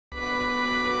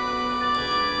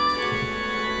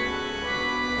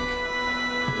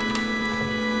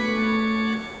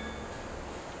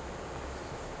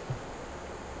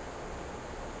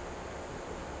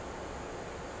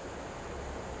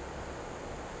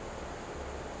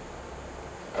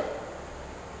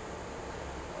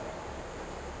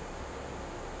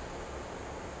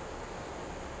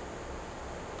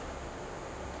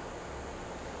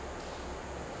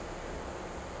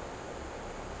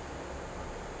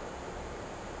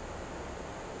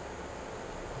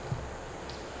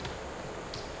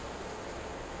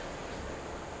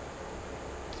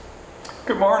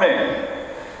Good morning.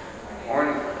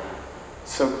 Morning.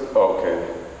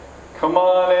 Okay. Come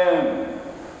on in.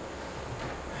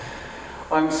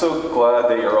 I'm so glad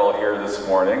that you're all here this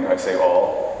morning. I say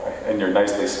all, and you're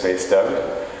nicely spaced out.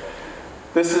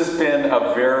 This has been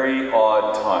a very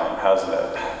odd time, hasn't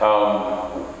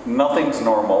it? Nothing's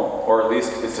normal, or at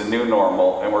least it's a new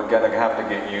normal, and we're going to have to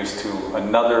get used to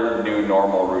another new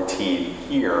normal routine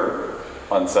here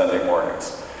on Sunday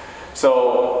mornings.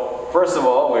 So, first of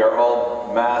all, we are all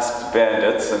masked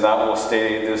bandits, and that will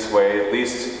stay this way at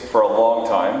least for a long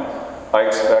time. I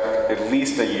expect at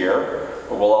least a year,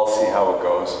 but we'll all see how it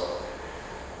goes.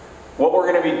 What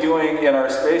we're going to be doing in our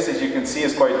space, as you can see,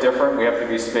 is quite different. We have to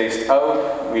be spaced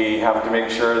out. We have to make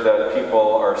sure that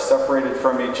people are separated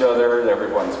from each other, that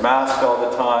everyone's masked all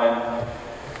the time.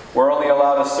 We're only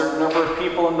allowed a certain number of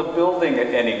people in the building at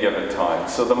any given time.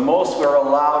 So the most we're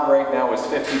allowed right now is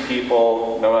 50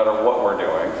 people, no matter what we're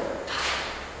doing.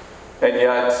 And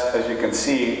yet, as you can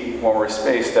see, when we're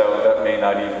spaced out, that may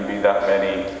not even be that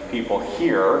many people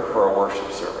here for a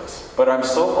worship service. But I'm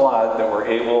so glad that we're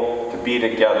able to be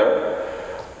together.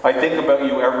 I think about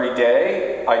you every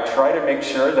day. I try to make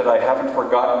sure that I haven't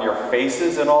forgotten your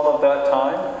faces in all of that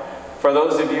time. For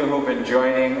those of you who've been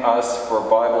joining us for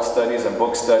Bible studies and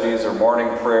book studies or morning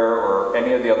prayer or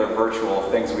any of the other virtual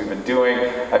things we've been doing,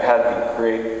 I've had the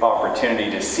great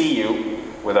opportunity to see you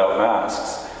without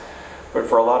masks. But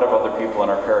for a lot of other people in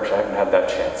our parish, I haven't had that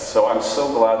chance. So I'm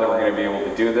so glad that we're going to be able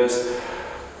to do this.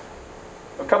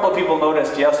 A couple of people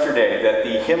noticed yesterday that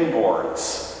the hymn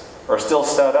boards are still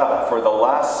set up for the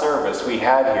last service we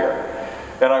had here.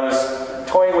 And I was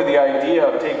toying with the idea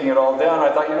of taking it all down.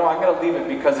 I thought, I'm going to leave it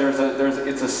because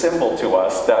it's a symbol to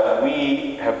us that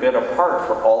we have been apart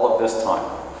for all of this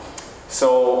time.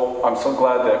 So I'm so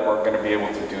glad that we're going to be able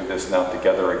to do this now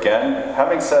together again.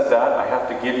 Having said that, I have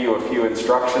to give you a few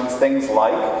instructions. Things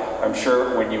like, I'm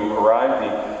sure when you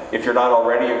arrive, if you're not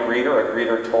already a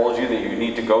greeter told you that you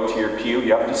need to go to your pew,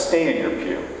 you have to stay in your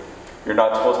pew. You're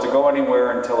not supposed to go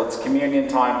anywhere until it's communion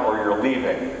time or you're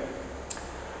leaving.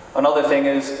 Another thing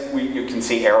is, you can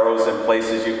see arrows in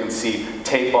places, you can see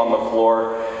tape on the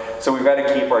floor. So we've got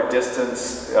to keep our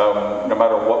distance no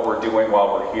matter what we're doing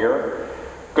while we're here.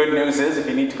 Good news is, if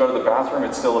you need to go to the bathroom,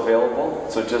 it's still available.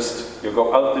 So you'll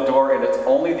go out the door, and it's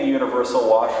only the universal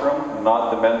washroom,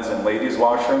 not the men's and ladies'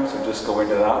 washroom, so just go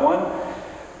into that one.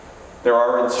 There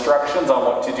are instructions on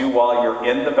what to do while you're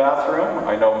in the bathroom.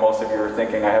 I know most of you are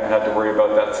thinking, I haven't had to worry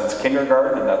about that since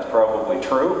kindergarten, and that's probably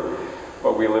true.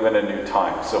 But we live in a new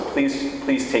time. So please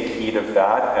take heed of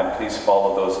that, and please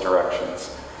follow those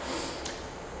directions.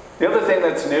 The other thing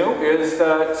that's new is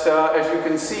that, as you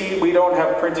can see, we don't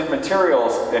have printed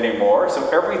materials anymore, so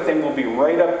everything will be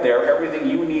right up there, everything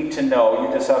you need to know.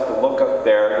 You just have to look up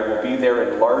there. It will be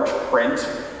there in large print,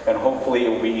 and hopefully it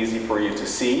will be easy for you to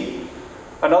see.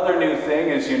 Another new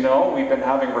thing, as you know, we've been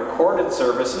having recorded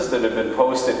services that have been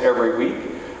posted every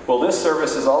week. Well, this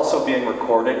service is also being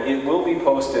recorded. It will be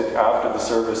posted after the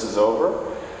service is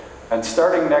over. And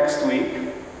starting next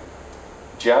week,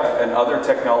 Jeff and other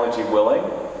technology willing,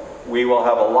 we will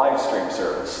have a live stream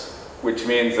service, which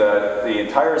means that the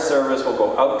entire service will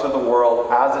go out to the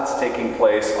world as it's taking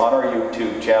place on our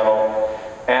YouTube channel,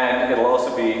 and it'll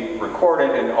also be recorded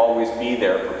and always be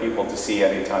there for people to see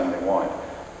anytime they want.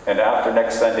 And after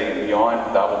next Sunday and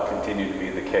beyond, that will continue to be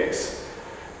the case.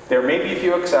 There may be a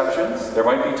few exceptions. There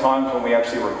might be times when we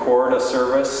actually record a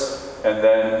service and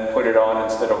then put it on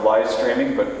instead of live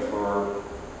streaming, but for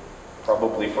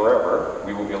probably forever,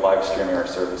 we will be live streaming our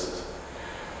services.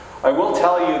 I will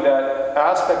tell you that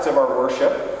aspects of our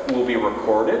worship will be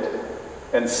recorded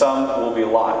and some will be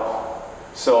live.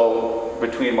 So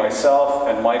between myself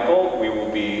and Michael, we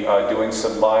will be doing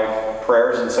some live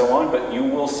prayers and so on, but you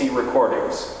will see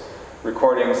recordings.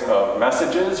 Recordings of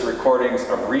messages, recordings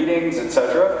of readings,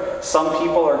 etc. Some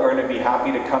people are going to be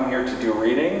happy to come here to do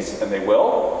readings, and they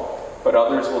will, but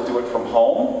others will do it from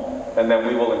home, and then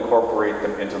we will incorporate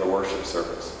them into the worship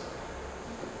service.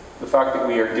 The fact that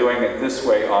we are doing it this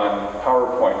way on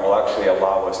PowerPoint will actually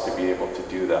allow us to be able to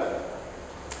do that.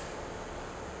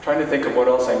 I'm trying to think of what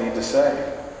else I need to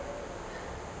say.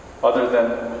 Other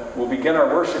than, we'll begin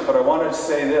our worship, but I wanted to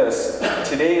say this.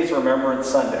 Today is Remembrance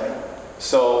Sunday.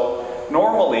 So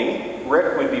normally,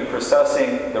 Rick would be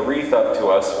processing the wreath up to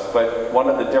us, but one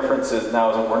of the differences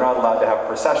now is that we're not allowed to have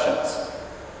processions.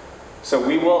 So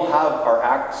we will have our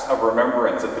acts of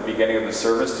remembrance at the beginning of the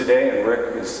service today, and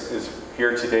Rick is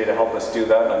here today to help us do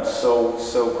that. I'm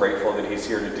so grateful that he's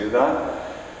here to do that.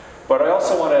 But I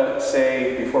also want to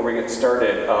say, before we get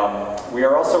started, we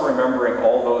are also remembering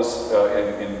all those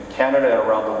in Canada and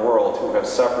around the world who have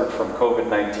suffered from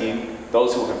COVID-19,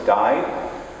 those who have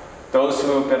died. Those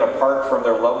who have been apart from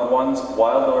their loved ones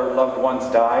while their loved ones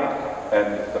died,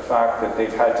 and the fact that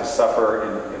they've had to suffer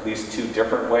in at least 2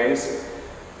 different ways.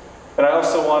 And I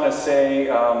also want to say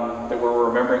that we're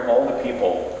remembering all the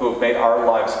people who have made our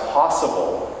lives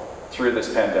possible through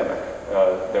this pandemic,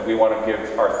 that we want to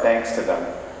give our thanks to them.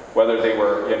 Whether they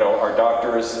were, our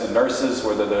doctors and nurses,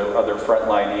 whether they're other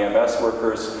frontline EMS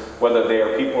workers, whether they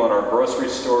are people in our grocery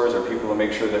stores, or people who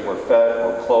make sure that we're fed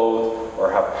or clothed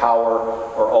or have power,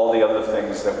 or all the other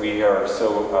things that we are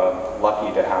so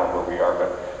lucky to have where we are.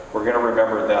 But we're going to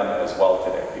remember them as well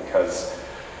today, because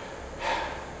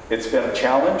it's been a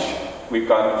challenge. We've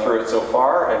gone through it so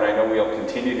far, and I know we'll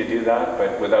continue to do that,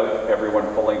 but without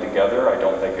everyone pulling together, I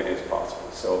don't think it is possible.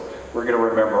 So we're going to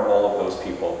remember all of those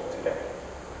people today.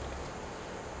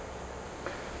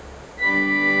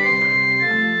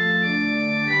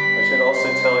 I should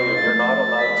also tell you, you're not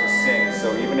allowed to sing,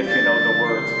 so even if you know the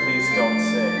words, please don't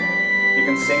sing. You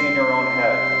can sing in your own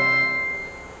head.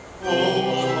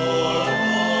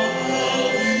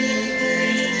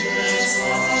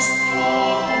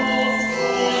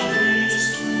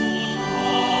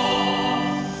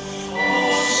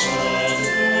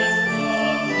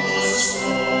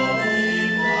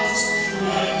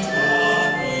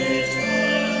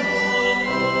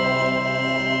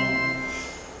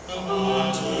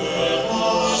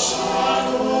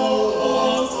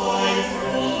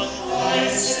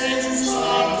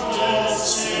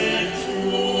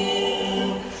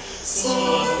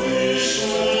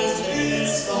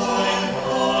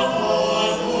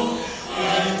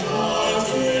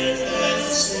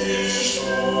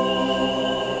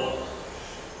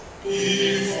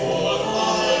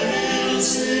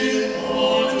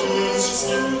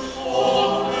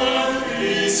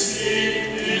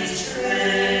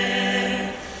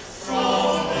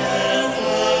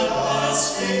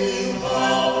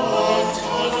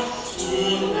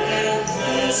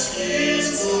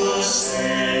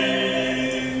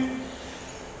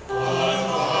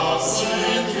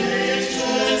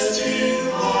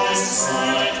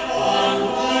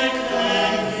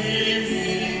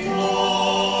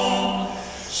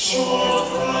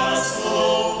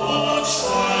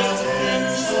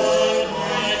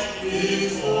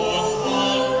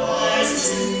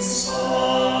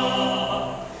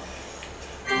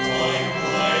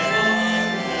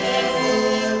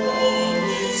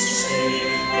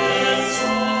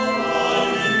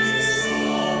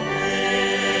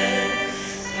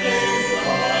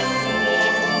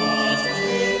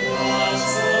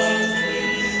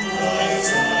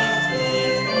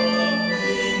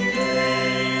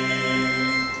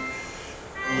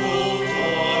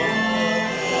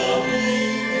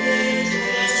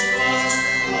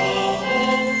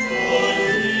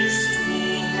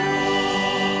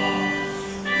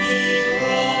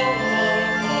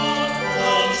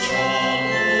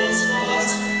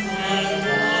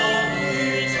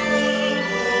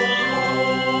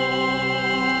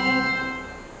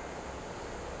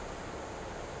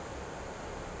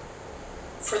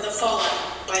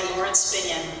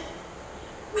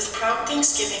 With proud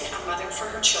thanksgiving, a mother for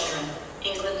her children,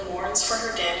 England mourns for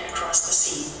her dead across the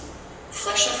sea.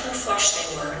 Flesh of her flesh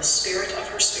they were, spirit of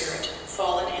her spirit,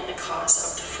 fallen in the cause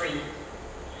of the free.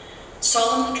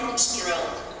 Solemn the drums thrill,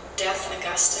 death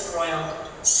august and royal,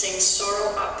 sings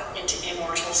sorrow up into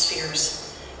immortal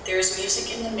spheres. There is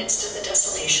music in the midst of the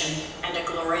desolation, and a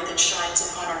glory that shines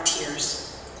upon our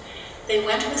tears. They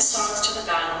went with songs to the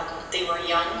battle. They were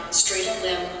young, straight of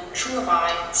limb, true of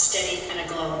eye, steady and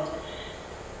aglow.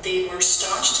 They were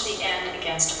staunch to the end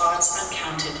against odds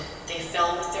uncounted. They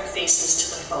fell with their faces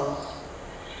to the foe.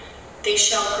 They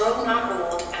shall grow not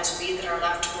old as we that are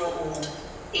left grow old.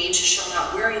 Age shall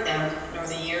not weary them, nor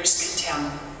the years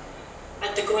contemn.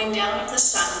 At the going down of the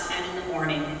sun and in the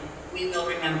morning, we will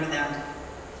remember them.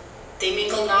 They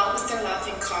mingle not with their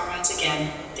laughing comrades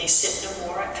again. They sit no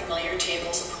more at familiar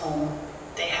tables of home.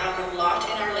 They have no lot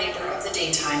in our labor of the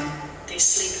daytime. They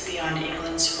sleep beyond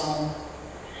England's foam.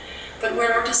 But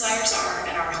where our desires are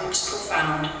and our hopes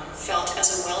profound, felt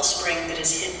as a wellspring that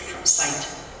is hidden from sight,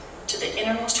 to the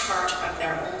innermost heart of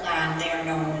their own land they are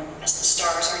known, as the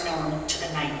stars are known to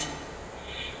the night.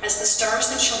 As the stars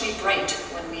that shall be bright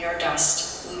when we are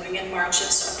dust, moving in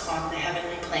marches upon the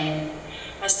heavenly plain,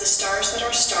 as the stars that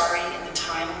are starry in the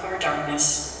time of our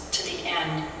darkness, to the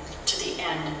end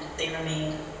they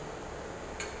remain.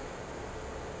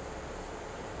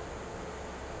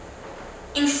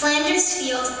 In Flanders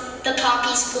field the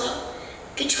poppies blow,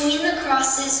 between the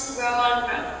crosses row on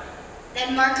row,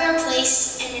 that mark our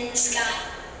place, and in the sky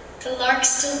the larks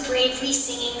still bravely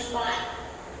singing fly.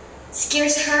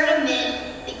 Scarce heard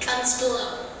amid the guns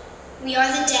below, we are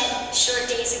the dead short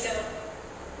days ago.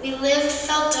 We lived,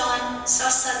 felt dawn, saw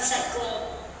sunset glow,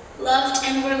 loved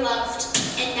and were loved,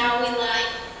 and now we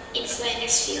lie in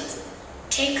Flanders Field.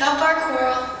 Take up our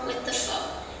quarrel with the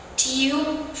foe. To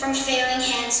you from failing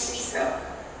hands we throw.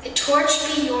 The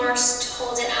torch be yours to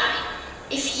hold it high.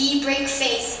 If ye break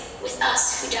faith with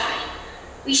us who die,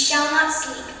 we shall not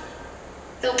sleep,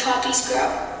 though poppies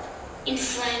grow in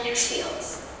Flanders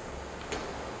Fields.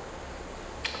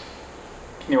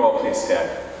 Can you all please stand?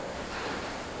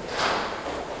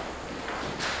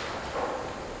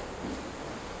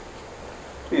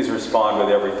 Please respond with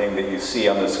everything that you see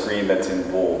on the screen that's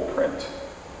in bold print.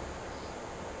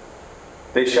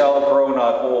 They shall grow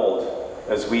not old,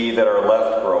 as we that are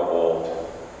left grow old.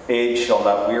 Age shall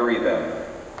not weary them,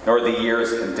 nor the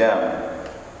years condemn.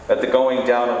 At the going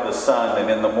down of the sun and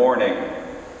in the morning,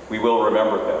 we will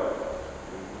remember them.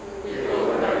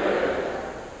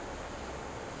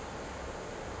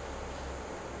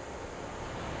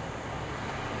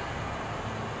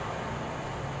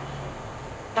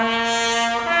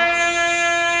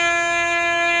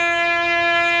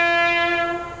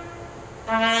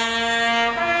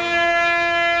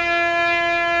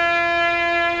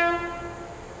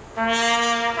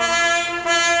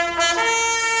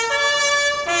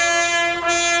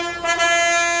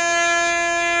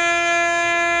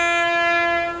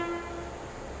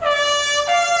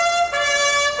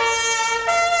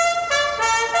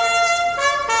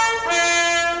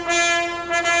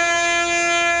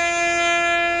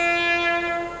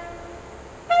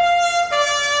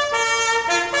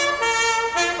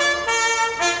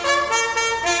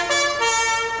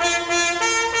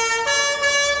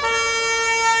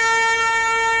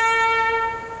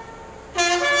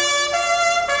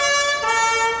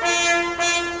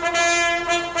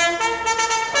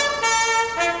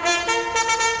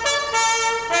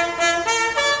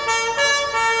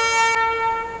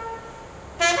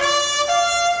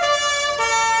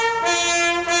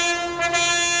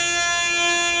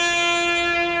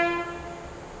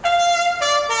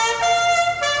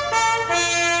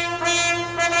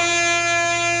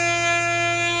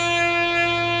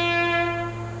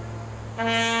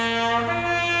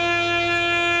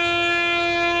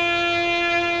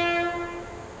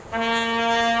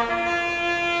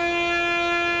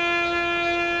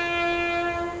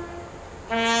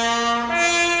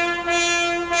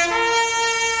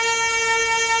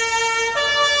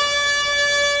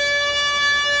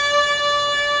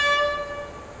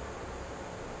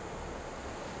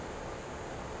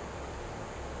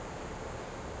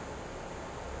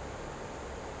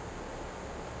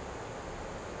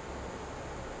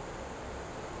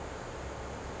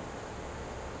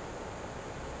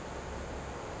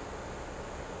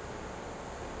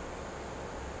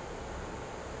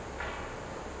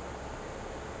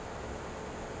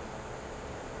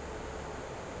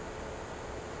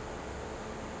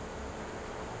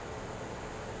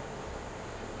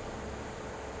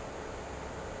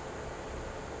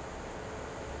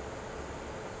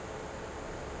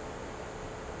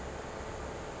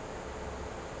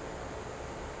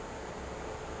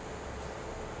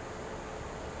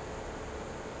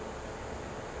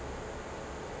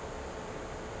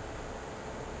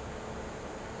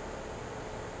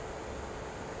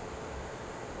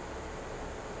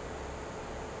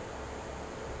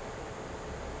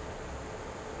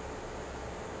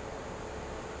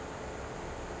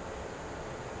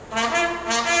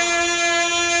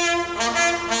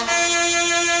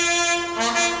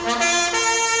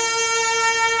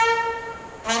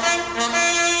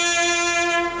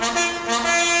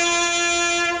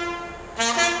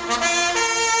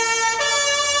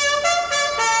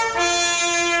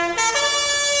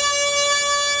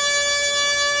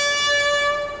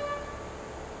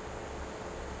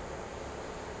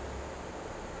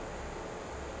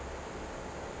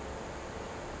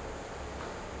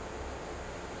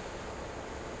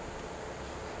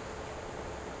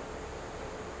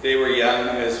 They were young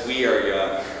as we are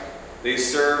young. They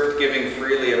served, giving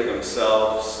freely of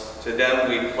themselves. To them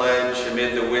we pledge,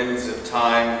 amid the winds of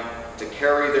time, to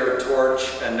carry their torch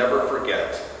and never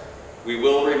forget. We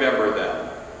will remember them.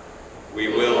 We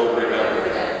will remember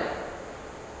them.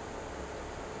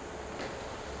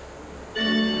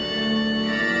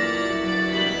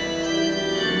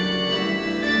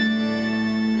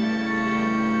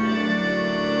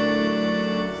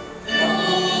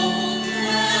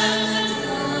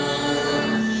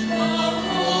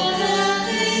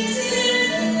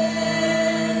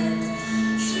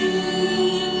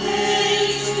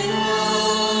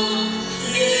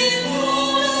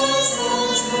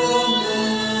 From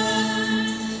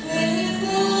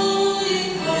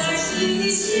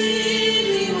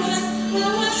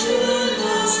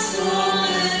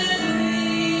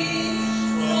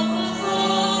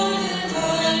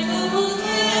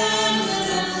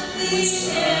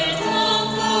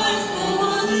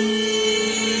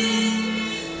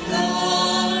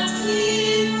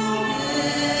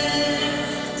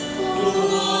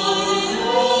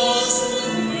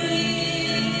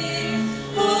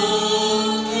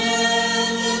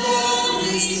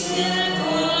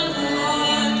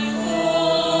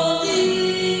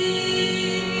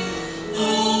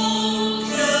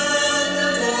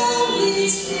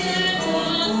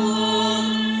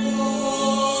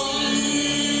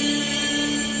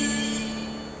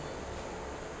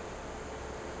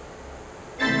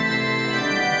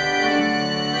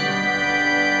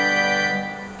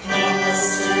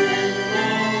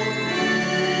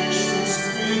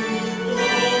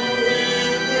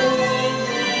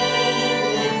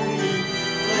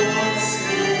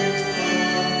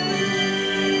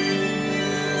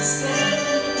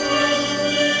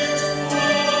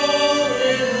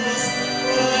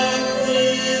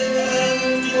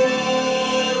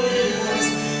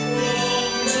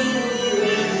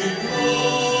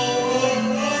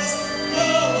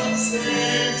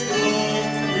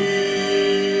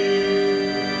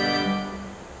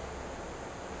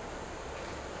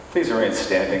Please remain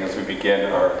standing as we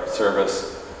begin our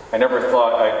service. I never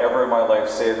thought I'd ever in my life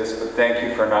say this, but thank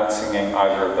you for not singing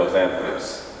either of those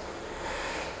anthems.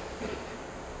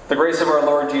 The grace of our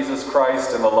Lord Jesus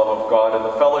Christ and the love of God and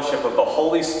the fellowship of the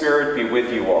Holy Spirit be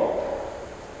with you all.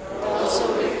 And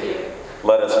also with you.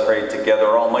 Let us pray together.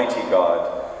 Almighty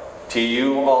God, to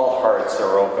you all hearts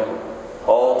are open,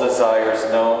 all desires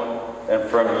known, and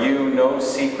from you no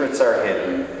secrets are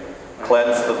hidden.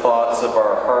 Cleanse the thoughts of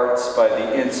our hearts by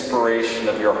the inspiration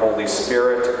of your Holy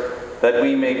Spirit, that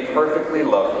we may perfectly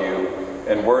love you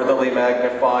and worthily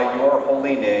magnify your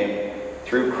holy name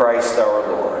through Christ our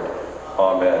Lord.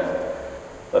 Amen.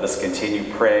 Let us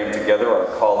continue praying together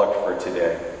our collect for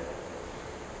today.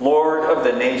 Lord of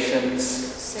the nations,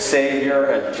 Savior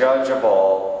and Judge of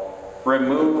all,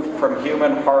 remove from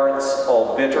human hearts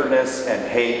all bitterness and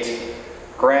hate.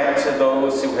 Grant to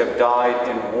those who have died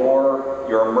in war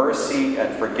your mercy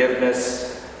and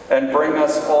forgiveness, and bring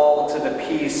us all to the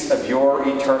peace of your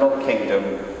eternal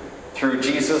kingdom, through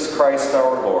Jesus Christ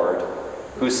our Lord,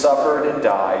 who suffered and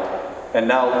died, and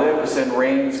now lives and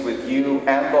reigns with you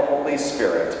and the Holy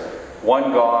Spirit,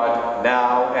 one God,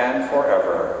 now and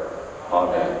forever.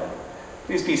 Amen.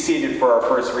 Please be seated for our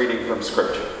first reading from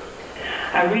Scripture.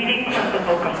 A reading from the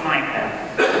book of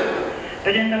Micah.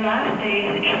 But in the last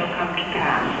days it shall come to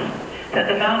pass that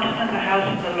the mountain of the house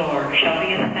of the Lord shall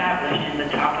be established in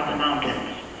the top of the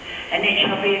mountains, and it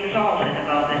shall be exalted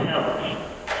above the hills,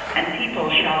 and people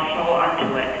shall flow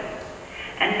unto it.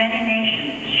 And many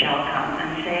nations shall come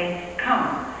and say,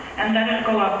 Come, and let us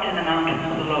go up to the mountain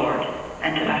of the Lord,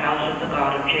 and to the house of the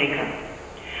God of Jacob.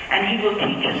 And he will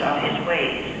teach us of his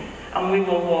ways, and we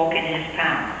will walk in his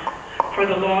paths. For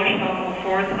the law shall go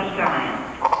forth of Zion,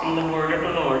 and the word of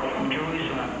the Lord from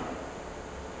Jerusalem.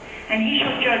 And he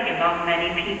shall judge among many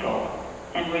people,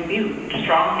 and rebuke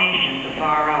strong nations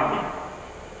afar off.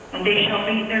 And they shall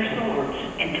beat their swords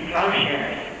into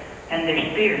plowshares, and their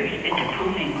spears into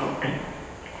pruning hooks.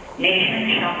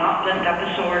 Nation shall not lift up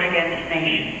a sword against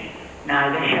nation,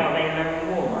 neither shall they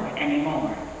learn war any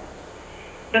more.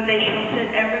 But they shall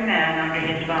sit every man under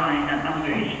his vine and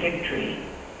under his fig tree,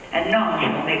 and none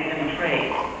shall make them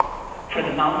afraid, for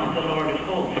the mouth of the Lord of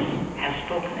hosts has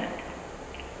spoken it.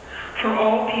 For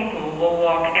all people will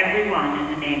walk every one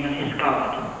in the name of his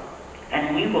God,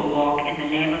 and we will walk in the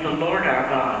name of the Lord our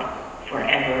God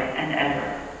forever and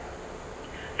ever.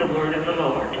 The word of the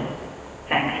Lord.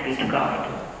 Thanks be to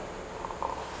God.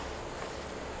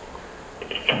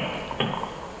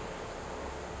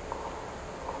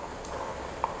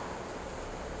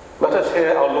 Let us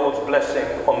hear our Lord's blessing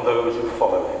on those who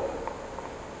follow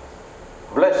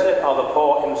him. Blessed are the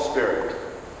poor in spirit,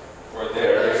 For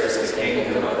theirs is the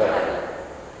kingdom of heaven.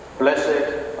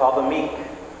 blessed are the meek,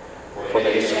 For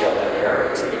they shall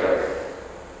inherit the earth.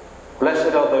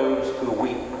 blessed are those who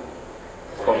weep,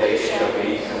 For they shall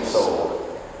be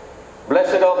consoled.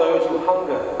 blessed are those who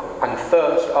hunger and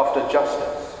thirst after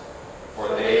justice, For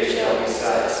they shall be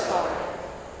satisfied.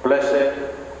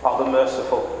 blessed are the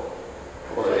merciful,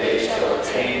 For they shall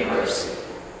obtain mercy.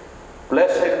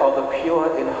 blessed are the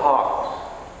pure in heart,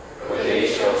 For they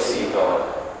shall see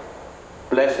God.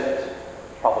 blessed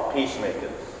are the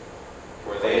peacemakers,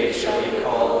 For they shall be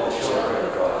called the children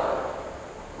of God.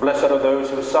 blessed are those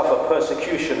who suffer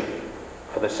persecution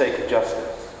for the sake of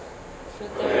justice.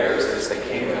 For theirs is the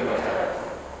kingdom of heaven.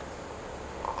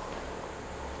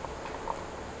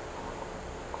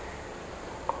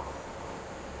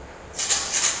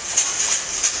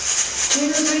 We'll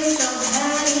bring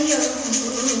somebody over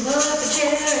the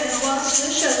chair and watch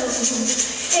the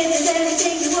show.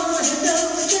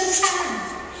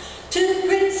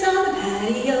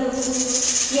 patio.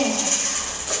 Yeah.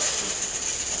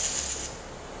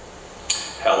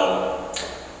 Hello.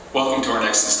 Welcome to our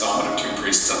next installment of Two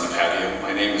Priests on the Patio.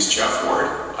 My name is Jeff Ward.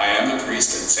 I am the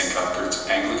priest at St. Cuthbert's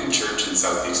Anglican Church in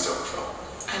Southeast Oakville.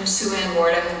 I'm Sue Ann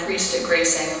Ward. I'm the priest at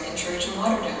Grace Anglican Church in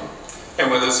Waterdown.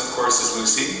 And with us, of course, is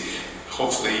Lucy.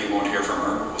 Hopefully you won't hear from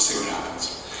her. We'll see what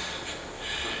happens.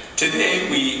 Today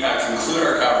we conclude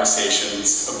our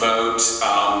conversations about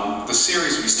the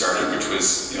series we started, which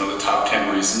was, the top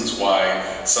 10 reasons why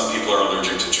some people are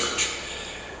allergic to church.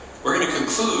 We're going to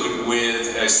conclude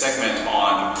with a segment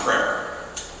on prayer,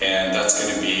 and that's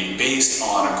going to be based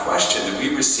on a question that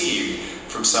we received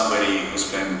from somebody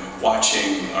who's been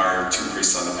watching our Two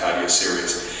Priests on the Patio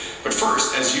series. But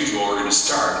first, as usual, we're going to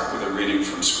start with a reading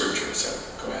from Scripture. So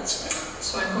go ahead, Samantha.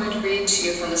 So I'm going to read to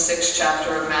you from the 6th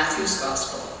chapter of Matthew's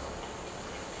Gospel.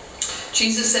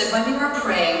 Jesus said, "When you are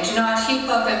praying, do not heap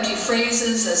up empty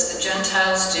phrases as the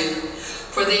Gentiles do,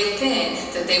 for they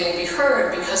think that they will be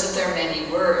heard because of their many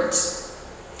words.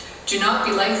 Do not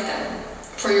be like them,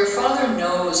 for your Father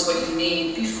knows what you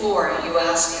need before you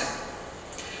ask Him.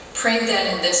 Pray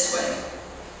then in this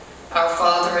way: Our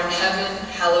Father in heaven,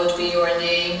 hallowed be your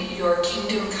name. Your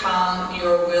kingdom come,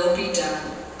 your will be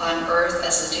done, on earth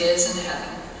as it is in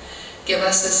heaven. Give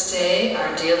us this day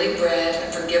our daily bread,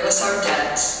 and forgive us our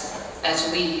debts,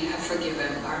 as we have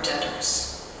forgiven our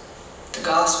debtors." The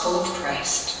Gospel of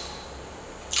Christ.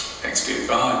 Thanks be to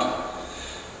God.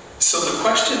 So the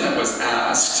question that was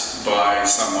asked by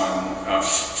someone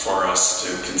for us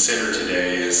to consider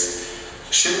today is,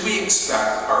 should we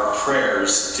expect our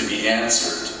prayers to be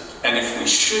answered? And if we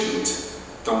shouldn't,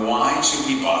 then why should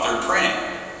we bother praying?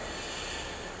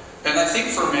 And I think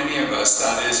for many of us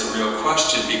that is a real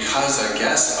question, because I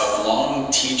guess of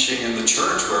long teaching in the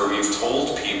church where we've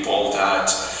told people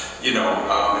that,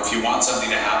 if you want something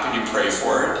to happen, you pray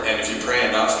for it, and if you pray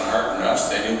enough and hard enough,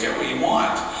 then you'll get what you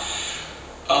want.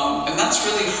 And that's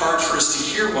really hard for us to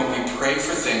hear when we pray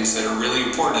for things that are really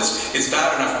important. It's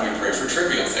bad enough when we pray for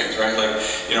trivial things, right? Like,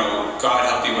 God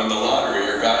help you win the lottery,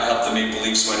 or God help the Maple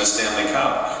Leafs win a Stanley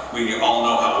Cup. We all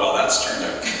know how well that's turned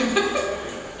out.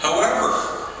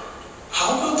 However,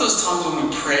 how about those times when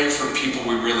we pray for people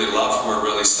we really love who are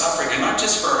really suffering, and not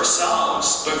just for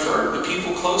ourselves, but for the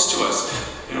people close to us?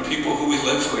 People who we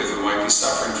live with who might be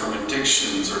suffering from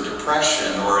addictions or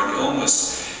depression or an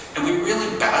illness, and we really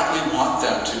badly want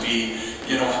them to be,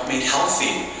 made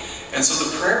healthy. And so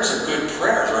the prayers are good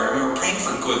prayers, right? We're praying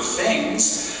for good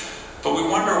things, but we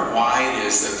wonder why it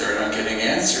is that they're not getting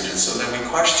answered. And so then we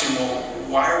question, well,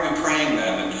 why are we praying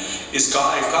then? And if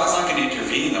God's not going to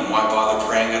intervene, then why bother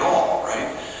praying at all,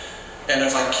 right? And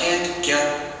if I can't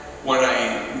get what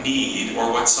I need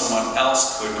or what someone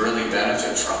else could really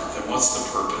benefit from, then what's the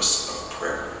purpose of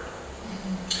prayer?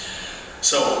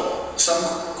 So some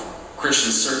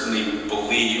Christians certainly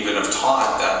believe and have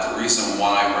taught that the reason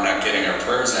why we're not getting our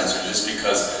prayers answered is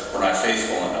because we're not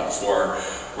faithful enough, or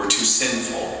we're too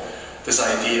sinful. This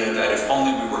idea that if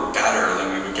only we were better,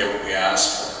 then we would get what we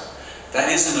asked for. That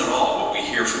isn't at all what we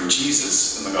hear from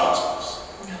Jesus in the Gospels.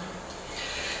 No.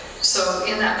 So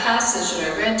in that passage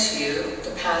that I read to you,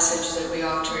 the passage that we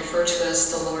often refer to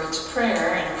as the Lord's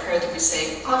Prayer, and a prayer that we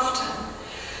say often,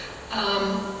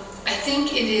 I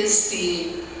think it is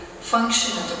the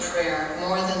function of the prayer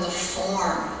more than the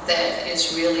form that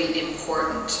is really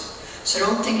important. So I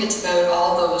don't think it's about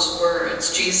all those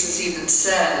words. Jesus even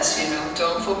says,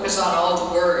 don't focus on all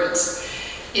the words.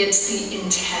 It's the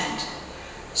intent.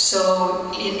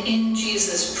 So in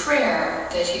Jesus' prayer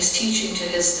that he's teaching to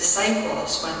his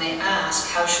disciples when they ask,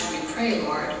 how should we pray,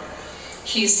 Lord?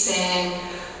 He's saying,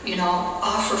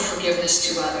 offer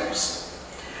forgiveness to others.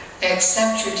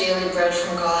 Accept your daily bread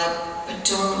from God, but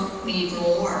don't need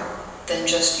more than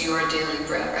just your daily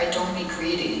bread, right? Don't be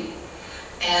greedy.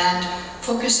 And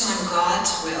focus on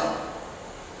God's will,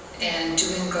 and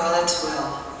doing God's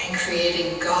will, and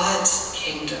creating God's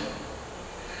kingdom.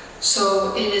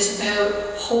 So it is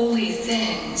about holy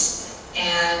things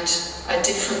and a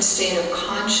different state of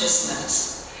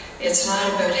consciousness. It's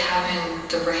not about having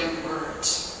the right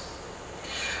words.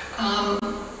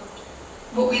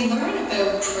 What we learn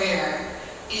about prayer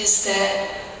is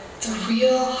that the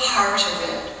real heart of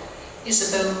it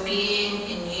is about being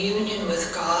in union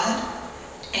with God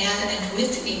and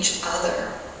with each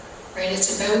other, right?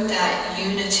 It's about that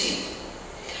unity.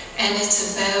 And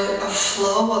it's about a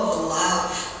flow of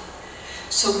love.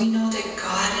 So we know that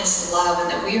God is love,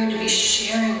 and that we are to be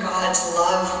sharing God's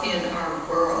love in our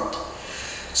world.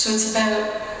 So it's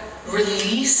about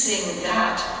releasing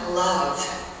that love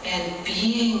and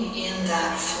being in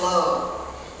that flow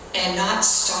and not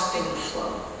stopping the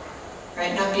flow.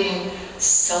 right? Not being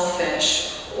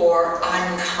selfish or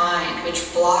unkind,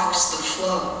 which blocks the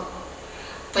flow.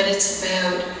 But it's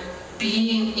about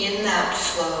being in that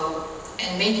flow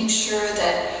and making sure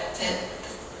that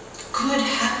good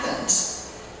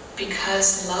happens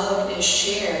because love is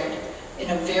shared in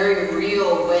a very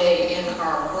real way in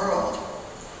our world.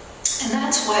 And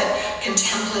that's what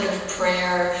contemplative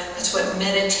prayer, that's what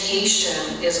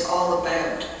meditation is all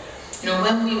about. You know,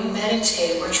 when we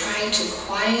meditate, we're trying to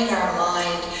quiet our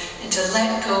mind and to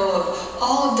let go of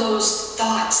all of those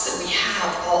thoughts that we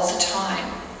have all the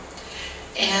time.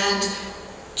 And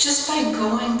just by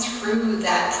going through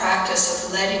that practice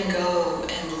of letting go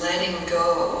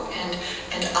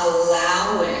and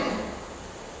allowing,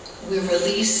 we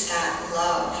release that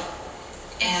love.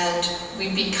 And we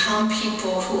become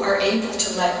people who are able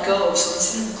to let go. So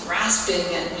instead of grasping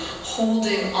and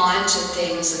holding on to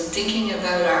things and thinking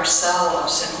about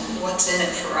ourselves and what's in it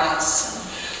for us,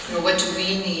 and, you know, what do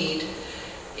we need,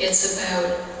 it's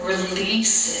about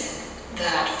releasing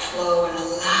that flow and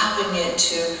allowing it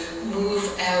to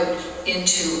move out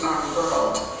into our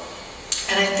world.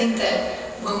 And I think that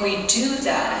when we do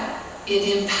that,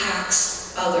 it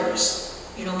impacts others.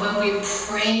 You know, when we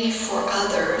pray for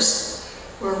others,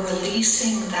 we're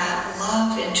releasing that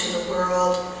love into the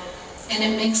world, and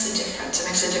it makes a difference. It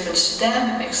makes a difference to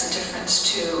them, it makes a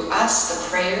difference to us, the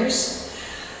prayers.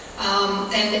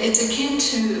 And it's akin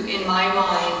to, in my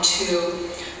mind, to,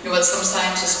 you know, what some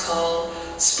scientists call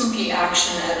spooky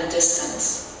action at a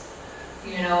distance.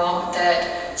 You know,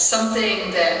 that something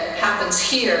that happens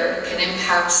here can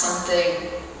impact something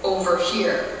over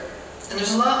here. And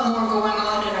there's a lot more going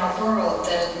on in our world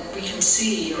than we can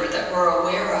see or that we're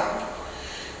aware of.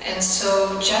 And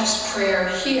so Jeff's prayer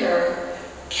here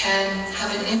can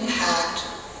have an impact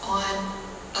on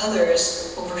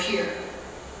others over here.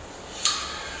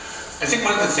 I think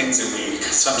one of the things that we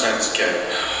sometimes get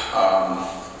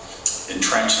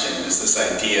entrenched in is this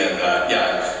idea that,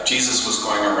 yeah, Jesus was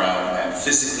going around and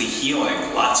physically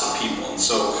healing lots of people. And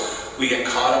so we get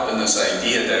caught up in this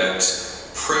idea that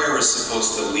prayer is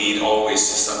supposed to lead always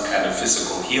to some kind of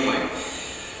physical healing.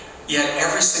 Yet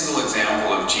every single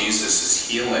example of Jesus'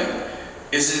 healing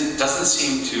doesn't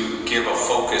seem to give a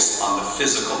focus on the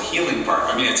physical healing part.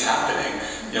 I mean, it's happening.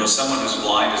 You know, someone who's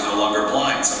blind is no longer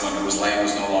blind. Someone who was lame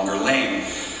is no longer lame.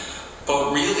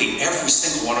 But really, every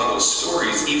single one of those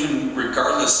stories, even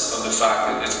regardless of the fact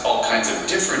that it's all kinds of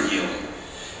different healing,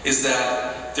 is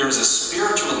that there's a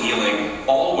spiritual healing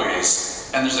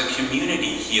always, and there's a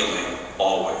community healing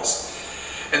always.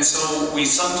 And so we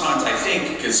sometimes, I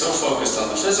think, get so focused on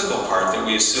the physical part that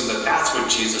we assume that that's what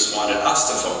Jesus wanted us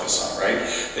to focus on, right?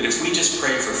 That if we just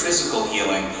pray for physical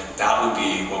healing, that would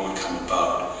be what would come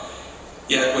about.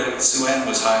 Yet what Sue-Ann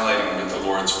was highlighting with the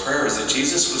Lord's Prayer is that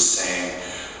Jesus was saying,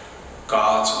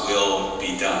 God's will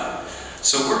be done.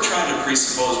 So we're trying to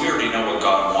presuppose we already know what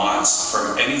God wants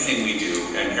from anything we do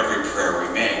and every prayer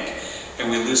we make.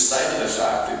 And we lose sight of the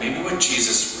fact that maybe what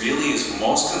Jesus really is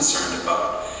most concerned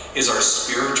about is our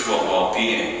spiritual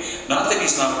well-being. Not that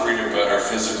he's not worried about our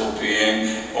physical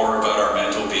being or about our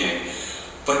mental being,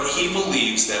 but he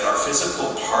believes that our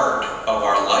physical part of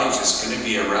our life is going to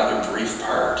be a rather brief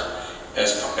part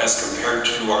as compared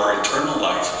to our eternal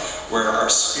life, where our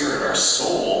spirit, our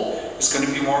soul, is going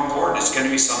to be more important. It's going to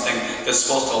be something that's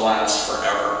supposed to last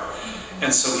forever.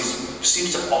 And so he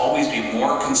seems to always be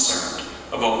more concerned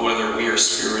about whether we are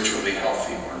spiritually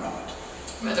healthy or not.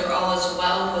 Whether all is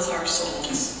well with our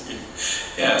souls.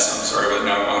 Yes, I'm sorry, but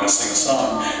now I want to sing a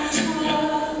song.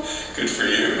 Good for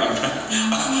you.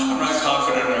 I'm not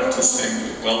confident enough to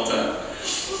sing. Well done.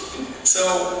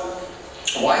 So,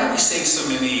 why do we say so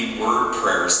many word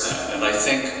prayers then? And I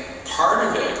think part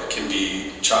of it can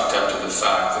be chalked up to the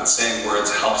fact that saying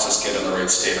words helps us get in the right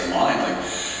state of mind.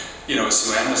 Like, you know, as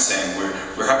Sue-Ann was saying,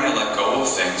 we're having to let go of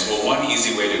things. Well, one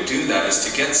easy way to do that is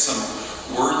to get some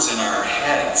words in our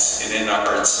heads and in our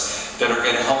hearts that are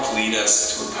going to help lead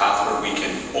us to a path where we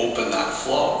can open that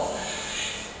flow.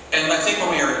 And I think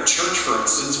when we are at church, for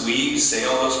instance, we say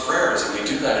all those prayers and we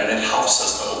do that and it helps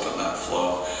us to open that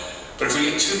flow. But if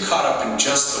we get too caught up in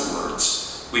just the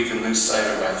words, we can lose sight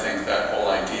of, I think, that whole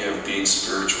idea of being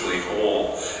spiritually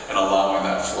whole and allowing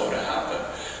that flow to happen.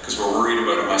 Because we're worried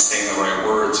about, am I saying the right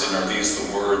words, and are these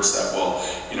the words that will,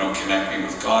 you know, connect me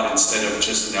with God, instead of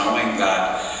just knowing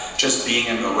that just being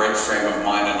in the right frame of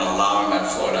mind and allowing that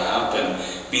flow to happen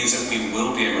means that we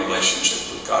will be in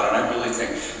relationship with God. And I really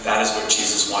think that is what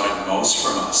Jesus wanted most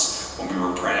from us when we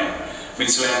were praying. I mean,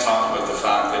 Sue-Ann talked about the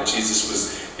fact that Jesus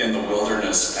was in the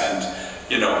wilderness and,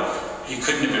 you know, he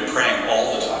couldn't have been praying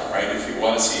all the time, right? If he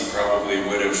was, he probably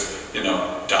would have, you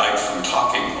know, died from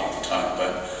talking all the time.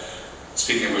 But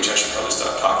Speaking of which, I should probably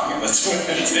stop talking and let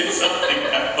someone say something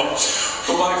now.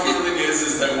 But my feeling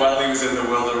is that while he was in the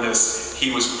wilderness,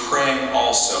 he was praying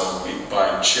also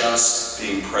by just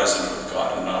being present with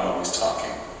God and not always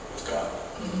talking with God.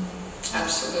 Mm-hmm.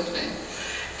 Absolutely.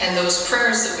 And those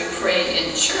prayers that we pray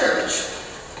in church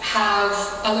have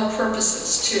other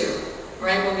purposes too,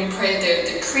 right? When we pray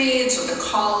the creeds or the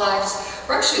collects,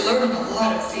 we're actually learning a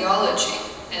lot of theology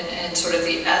and sort of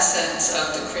the essence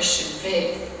of the Christian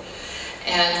faith.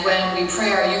 And when we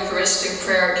pray our Eucharistic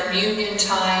prayer at communion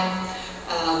time,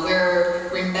 we're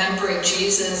remembering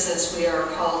Jesus as we are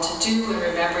called to do, and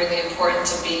remembering the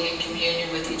importance of being in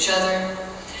communion with each other.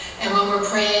 And when we're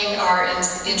praying our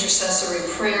intercessory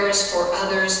prayers for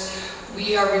others,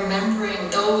 we are remembering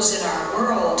those in our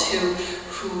world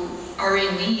who are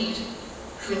in need,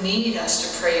 who need us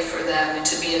to pray for them and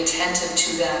to be attentive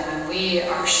to them. And we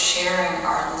are sharing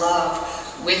our love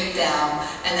with them,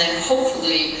 and then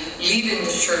hopefully leaving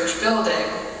the church building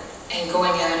and going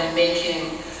out and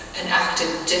making an active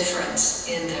difference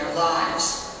in their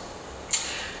lives.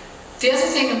 The other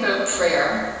thing about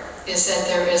prayer is that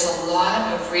there is a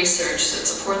lot of research that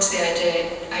supports the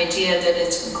idea that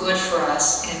it's good for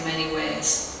us in many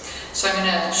ways. So I'm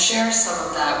going to share some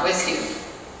of that with you.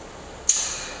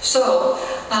 So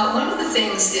one of the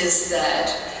things is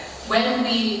that when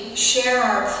we share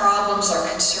our problems, our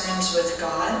concerns with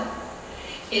God,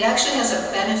 it actually has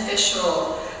a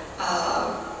beneficial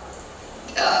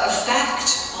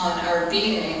effect on our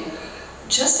being,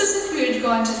 just as if we had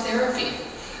gone to therapy.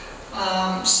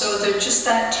 So they're just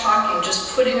that talking,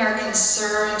 just putting our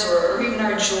concerns or even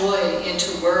our joy into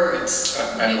words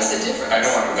makes a difference. I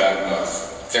don't want to badmouth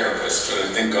therapists, but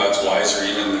I think God's wiser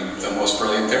even than the most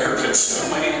brilliant therapists, so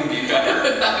it might even be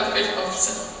better. I would hope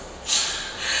so.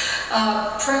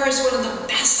 Prayer is one of the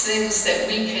best things that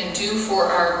we can do for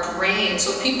our brain.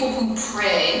 So people who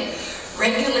pray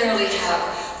regularly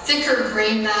have thicker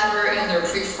gray matter in their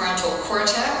prefrontal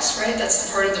cortex, right? That's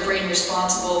the part of the brain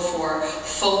responsible for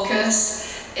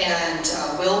focus and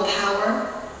willpower.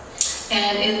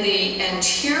 And in the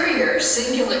anterior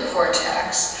cingulate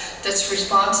cortex, that's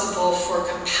responsible for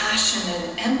compassion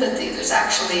and empathy, there's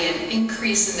actually an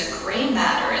increase in the gray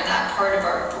matter in that part of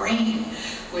our brain,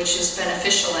 which is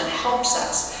beneficial and helps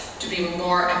us to be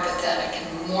more empathetic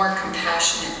and more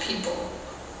compassionate people.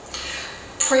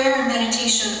 Prayer and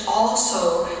meditation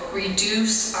also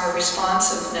reduce our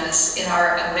responsiveness in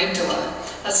our amygdala.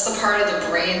 That's the part of the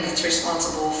brain that's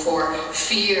responsible for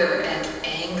fear and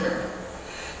anger.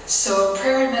 So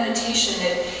prayer and meditation,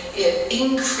 it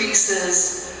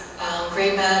increases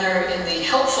gray matter in the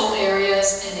helpful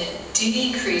areas, and it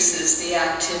decreases the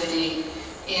activity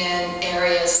in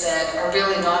areas that are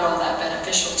really not all that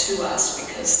beneficial to us,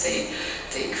 because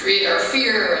they create our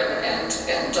fear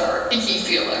and our icky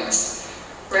feelings,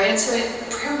 right? So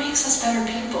prayer makes us better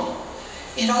people.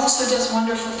 It also does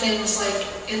wonderful things like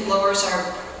it lowers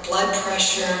our blood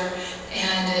pressure,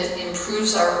 and it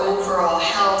improves our overall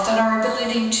health and our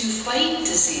ability to fight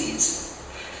disease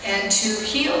and to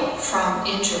heal from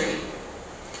injury.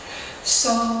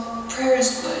 So prayer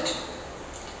is good.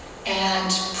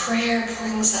 And prayer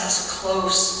brings us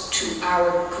close to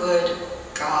our good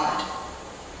God.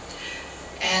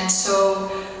 And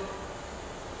so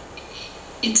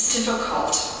it's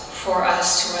difficult for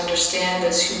us to understand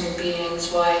as human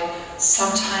beings why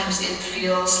sometimes it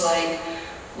feels like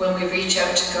when we reach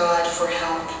out to God for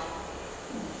help,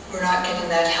 we're not getting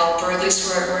that help, or at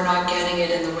least we're not getting it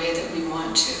in the way that we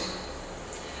want to.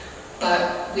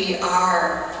 But we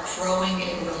are growing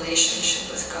in relationship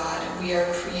with God, and we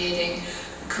are creating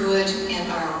good in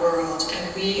our world,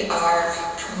 and we are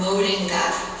promoting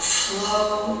that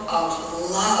flow of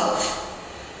love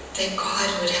that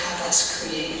God would have us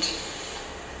create.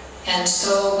 And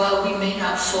so while we may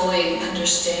not fully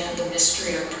understand the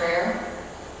mystery of prayer,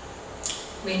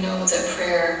 we know that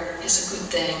prayer is a good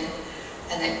thing,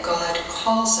 and that God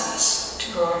calls us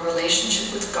to grow in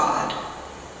relationship with God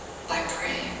by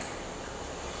praying.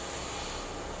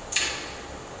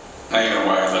 Now you know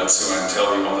why I let Sue-Ann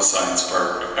tell you all the science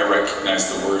part. I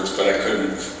recognize the words, but I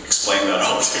couldn't explain that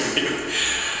all to you.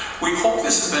 We hope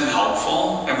this has been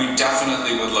helpful, and we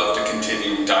definitely would love to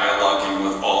continue dialoguing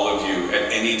with all of you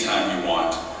at any time you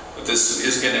want. But this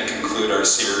is going to conclude our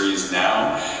series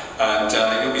now,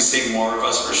 and you'll be seeing more of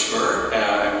us for sure,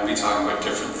 and we'll be talking about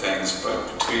different things.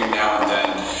 But between now and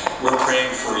then, we're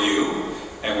praying for you,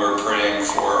 and we're praying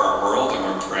for our world, and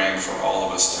we're praying for all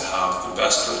of us to have the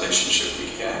best relationship we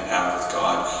can have with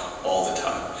God all the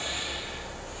time.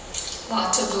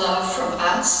 Lots of love from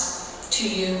us to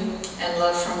you, and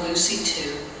love from Lucy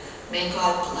too. May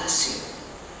God bless you.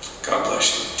 God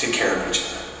bless you. Take care of each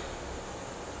other.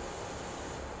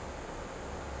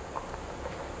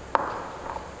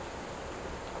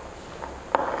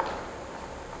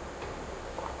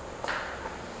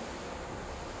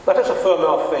 Let us affirm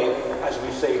our faith as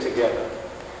we say together.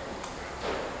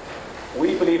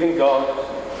 We believe in God,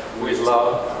 who is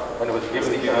love and who has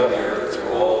given the earth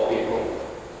to all people.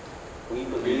 We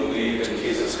believe in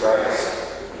Jesus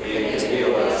Christ, who came to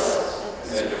heal us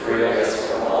and to free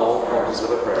us from all forms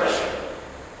of oppression.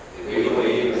 We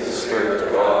believe in the Spirit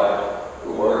of God,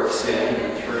 who works in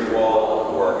and through all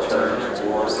who are turned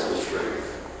towards the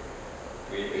truth.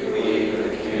 We believe in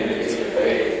the community of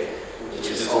faith, which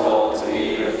is called to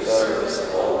be at the service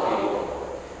of all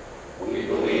people. We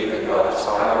believe in God's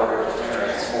power to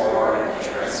transform and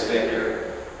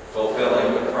transfigure,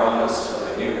 fulfilling the promise of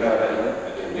a new heaven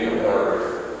and a new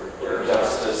earth, where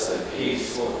justice and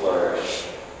peace will flourish.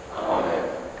 Amen.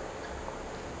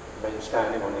 Remain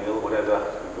standing or kneel, whatever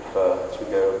you prefer, as we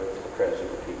go to the prayers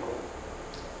of the people.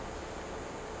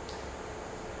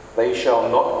 They shall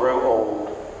not grow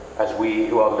old as we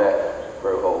who are left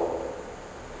grow old.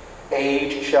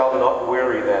 Age shall not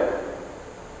weary them,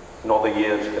 nor the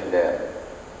years condemn.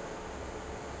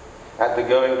 At the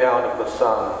going down of the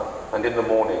sun and in the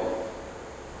morning,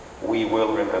 we will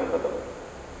remember them.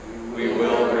 We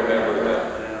will remember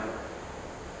them.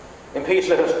 In peace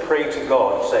let us pray to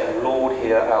God, saying, Lord,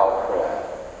 hear our prayer.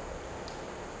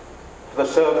 For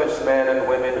the servicemen and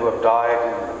women who have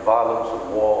died in the violence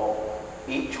of war,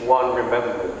 each one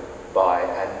remembered by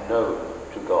and known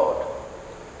to God.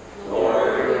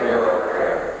 Lord, hear our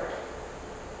prayer.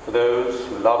 For those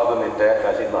who love them in death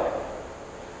as in life,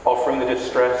 offering the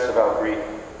distress of our grief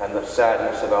and the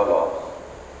sadness of our loss,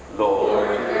 Lord,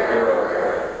 hear our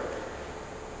prayer.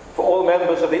 For all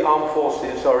members of the armed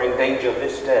forces who are in danger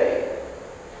this day,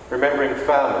 remembering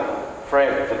family,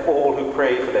 friends, and all who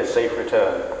pray for their safe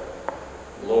return,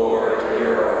 Lord,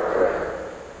 hear our prayer.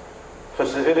 For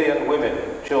civilian women,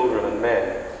 children, and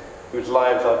men whose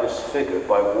lives are disfigured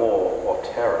by war or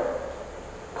terror,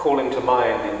 calling to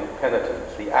mind in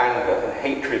penitence the anger and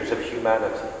hatreds of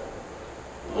humanity,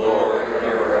 Lord,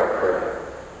 hear our prayer.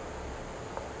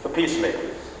 For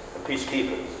peacemakers and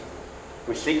peacekeepers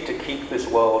who seek to keep this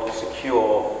world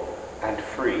secure and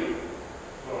free,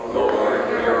 Lord,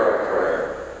 hear our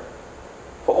prayer.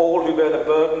 For all who bear the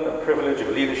burden and privilege of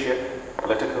leadership,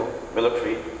 political,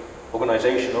 military,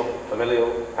 organizational,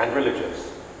 familial, and religious,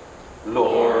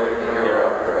 Lord, hear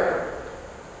our prayer.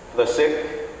 For the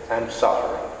sick and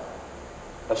suffering,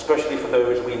 especially for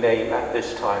those we name at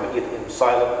this time, either in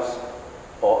silence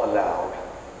or aloud.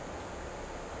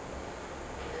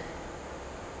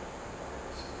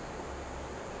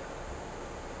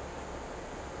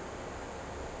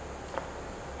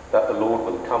 That the Lord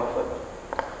will comfort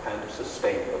and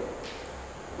sustain them.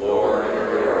 Lord,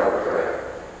 hear our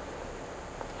prayer.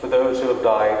 For those who have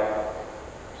died,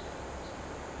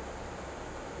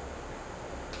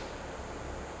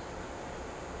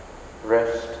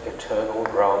 rest eternal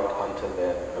grant unto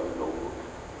them, O Lord.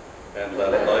 And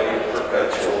let light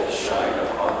perpetual shine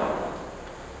upon them.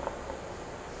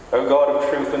 O God of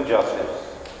truth and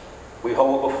justice, we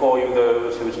hold before you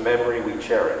those whose memory we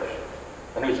cherish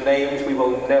and whose names we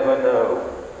will never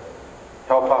know.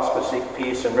 Help us to seek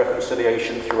peace and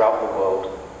reconciliation throughout the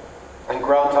world, and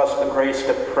grant us the grace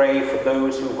to pray for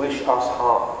those who wish us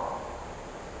harm.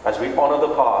 As we honor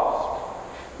the past,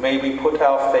 may we put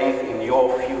our faith in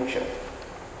your future,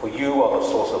 for you are the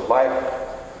source of life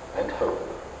and hope,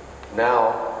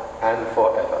 now and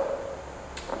forever.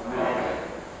 Amen.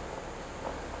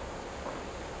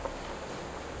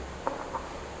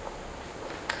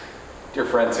 Dear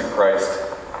friends in Christ,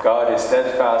 God is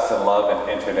steadfast in love and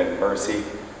infinite mercy.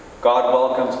 God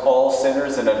welcomes all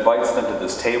sinners and invites them to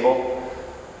this table.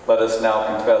 Let us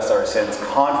now confess our sins,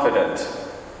 confident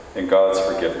in God's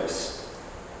forgiveness.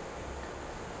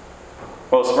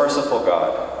 Most merciful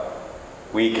God,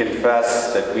 we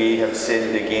confess that we have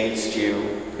sinned against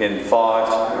you in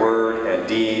thought, word, and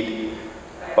deed,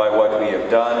 by what we have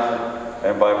done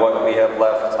and by what we have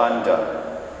left undone.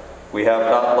 We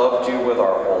have not loved you with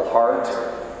our whole heart.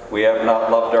 We have not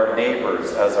loved our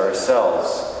neighbors as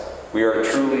ourselves. We are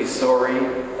truly sorry,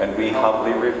 and we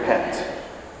humbly repent.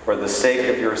 For the sake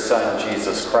of your Son,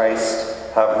 Jesus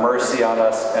Christ, have mercy on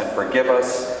us and forgive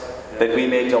us, that we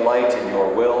may delight in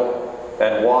your will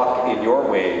and walk in your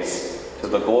ways, to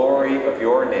the glory of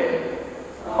your name.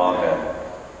 Amen.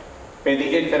 May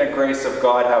the infinite grace of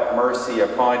God have mercy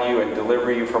upon you and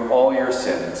deliver you from all your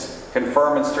sins,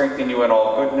 confirm and strengthen you in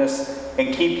all goodness,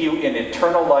 and keep you in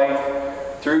eternal life,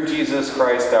 through Jesus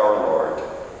Christ our Lord.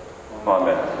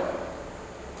 Amen.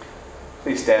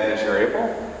 Please stand as you're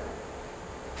able.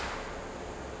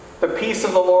 The peace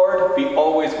of the Lord be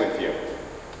always with you.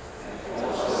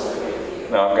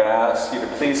 Now I'm going to ask you to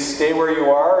please stay where you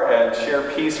are and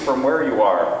share peace from where you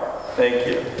are. Thank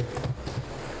you.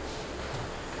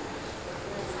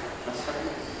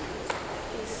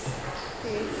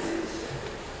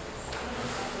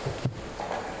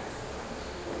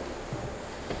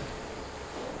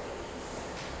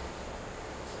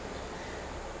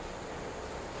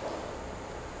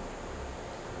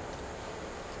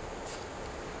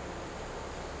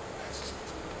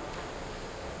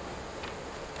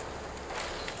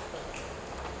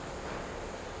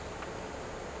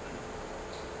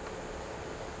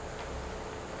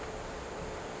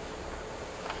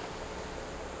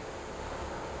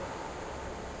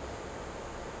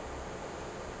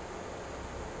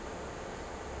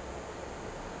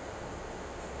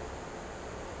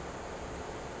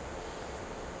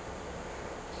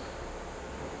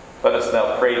 Let us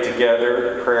now pray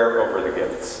together a prayer over the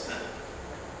gifts.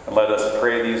 And let us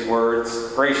pray these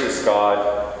words. Gracious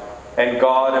God, and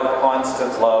God of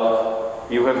constant love,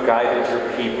 you have guided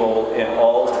your people in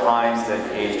all times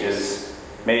and ages.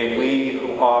 May we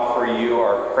who offer you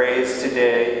our praise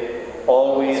today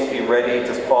always be ready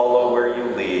to follow where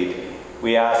you lead.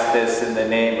 We ask this in the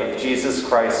name of Jesus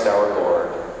Christ our Lord.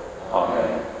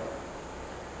 Amen.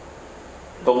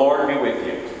 The Lord be with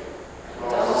you.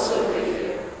 And also with you.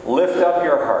 Lift up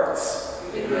your hearts.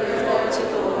 We lift them to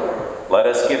the Lord. Let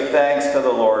us give thanks to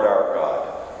the Lord our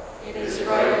God. It is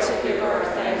right to give our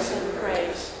thanks and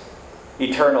praise.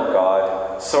 Eternal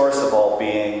God, source of all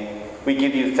being, we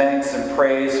give you thanks and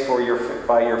praise for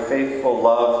by your faithful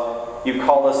love. You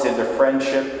call us into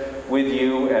friendship with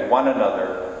you and one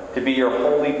another to be your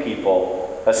holy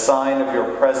people, a sign of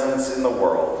your presence in the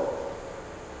world.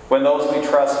 When those we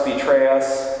trust betray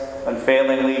us,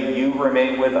 unfailingly you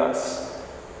remain with us.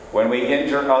 When we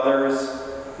injure others,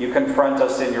 you confront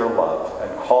us in your love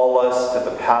and call us to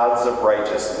the paths of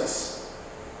righteousness.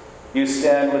 You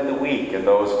stand with the weak and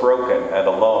those broken and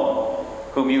alone,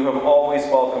 whom you have always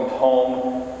welcomed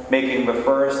home, making the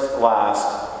first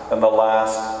last and the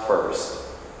last first.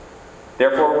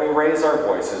 Therefore we raise our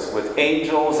voices with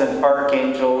angels and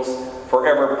archangels,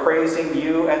 forever praising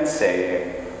you and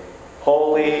saying,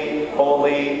 Holy,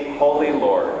 holy, holy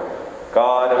Lord,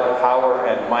 God of power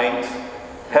and might,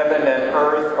 heaven and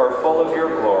earth are full of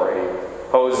your glory.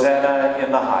 Hosanna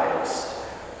in the highest.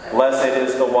 Blessed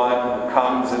is the one who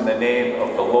comes in the name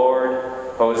of the Lord.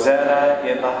 Hosanna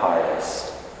in the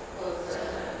highest.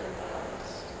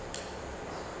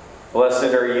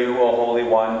 Blessed are you, O Holy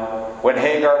One. When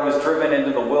Hagar was driven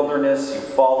into the wilderness, you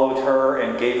followed her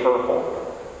and gave her hope.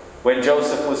 When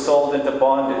Joseph was sold into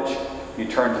bondage, you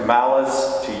turned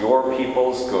malice to your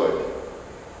people's good.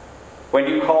 When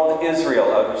you called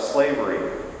Israel out of slavery,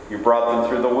 you brought them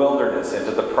through the wilderness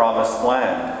into the promised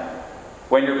land.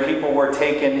 When your people were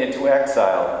taken into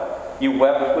exile, you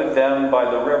wept with them by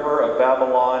the river of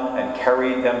Babylon and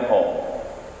carried them home.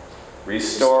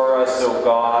 Restore us, O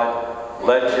God,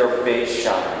 let your face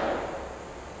shine.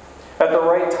 At the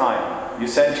right time, you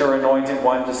sent your anointed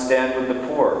one to stand with the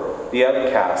poor, the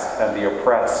outcast, and the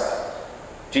oppressed.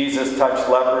 Jesus touched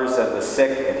lepers and the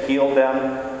sick and healed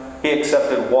them. He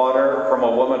accepted water from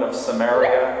a woman of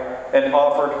Samaria and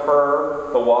offered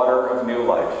her the water of new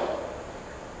life.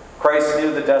 Christ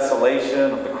knew the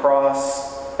desolation of the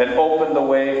cross and opened the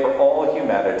way for all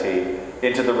humanity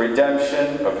into the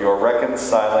redemption of your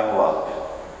reconciling love.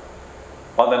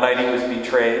 On the night he was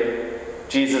betrayed,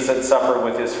 Jesus at supper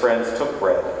with his friends took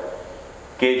bread,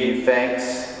 gave you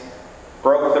thanks,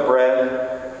 broke the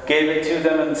bread, gave it to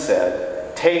them and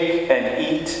said, Take and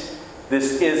eat.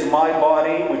 This is my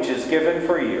body, which is given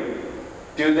for you.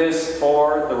 Do this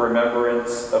for the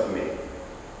remembrance of me.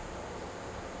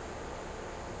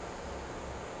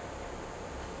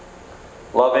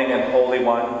 Loving and Holy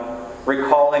One,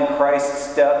 recalling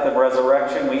Christ's death and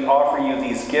resurrection, we offer you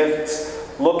these gifts,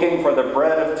 looking for the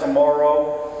bread of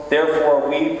tomorrow. Therefore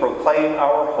we proclaim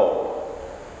our hope.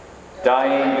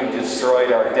 Dying, you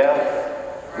destroyed our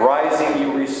death. Rising,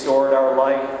 you restored our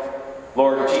life.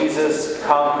 Lord Jesus,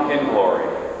 come in glory.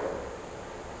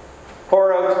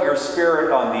 Pour out your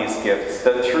Spirit on these gifts,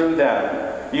 that through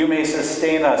them you may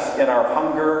sustain us in our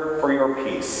hunger for your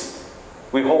peace.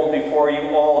 We hold before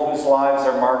you all whose lives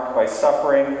are marked by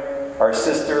suffering, our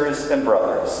sisters and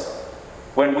brothers.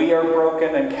 When we are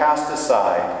broken and cast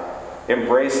aside,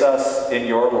 embrace us in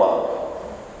your love.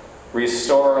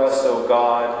 Restore us, O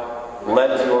God,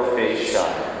 let your face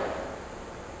shine.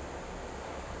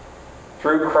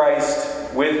 Through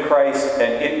Christ, with Christ,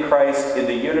 and in Christ, in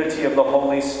the unity of the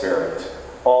Holy Spirit,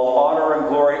 all honor and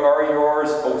glory are yours,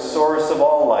 O source of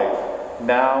all life,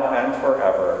 now and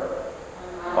forever.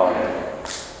 Amen.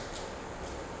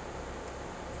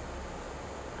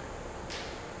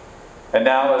 And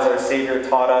now, as our Savior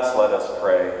taught us, let us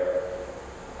pray.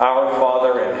 Our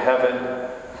Father in heaven,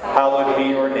 hallowed be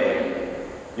your name.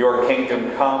 Your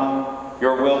kingdom come,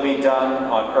 your will be done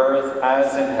on earth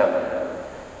as in heaven.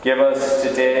 Give us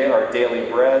today our daily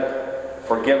bread.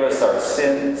 Forgive us our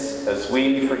sins, as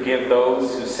we forgive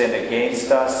those who sin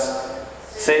against us.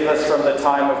 Save us from the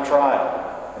time of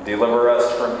trial, and deliver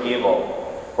us from evil.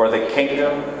 For the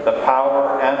kingdom, the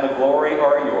power, and the glory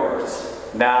are yours,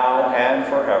 now and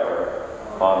forever.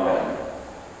 Amen.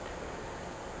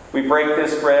 We break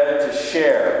this bread to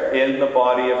share in the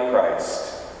body of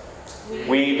Christ.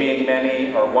 We, being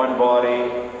many, are one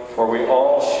body, for we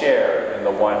all share in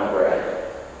the one bread.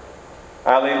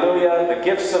 Alleluia, the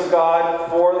gifts of God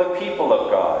for the people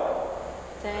of God.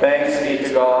 Thanks be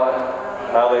to God.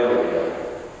 Alleluia.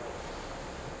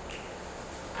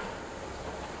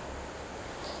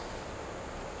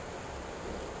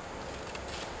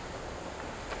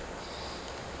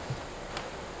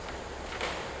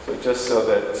 just so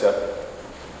that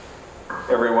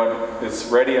everyone is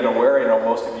ready and aware. I know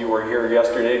most of you were here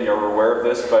yesterday and you're aware of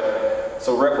this, but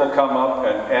so Rick will come up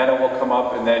and Anna will come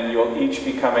up, and then you'll each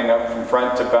be coming up from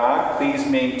front to back. Please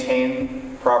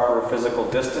maintain proper physical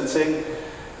distancing.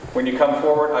 When you come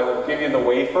forward, I will give you the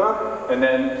wafer, and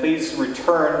then please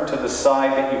return to the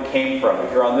side that you came from.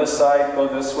 If you're on this side, go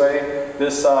this way.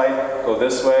 This side, go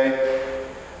this way.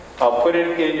 I'll put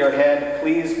it in your hand.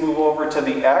 Please move over to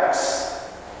the X.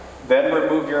 Then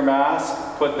remove your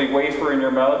mask. Put the wafer in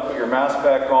your mouth. Put your mask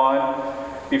back on.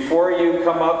 Before you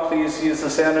come up, please use the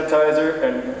sanitizer.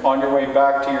 And on your way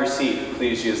back to your seat,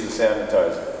 please use the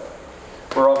sanitizer.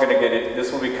 We're all going to get it.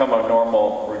 This will become a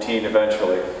normal routine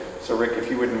eventually. So Rick, if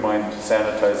you wouldn't mind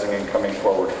sanitizing and coming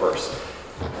forward first.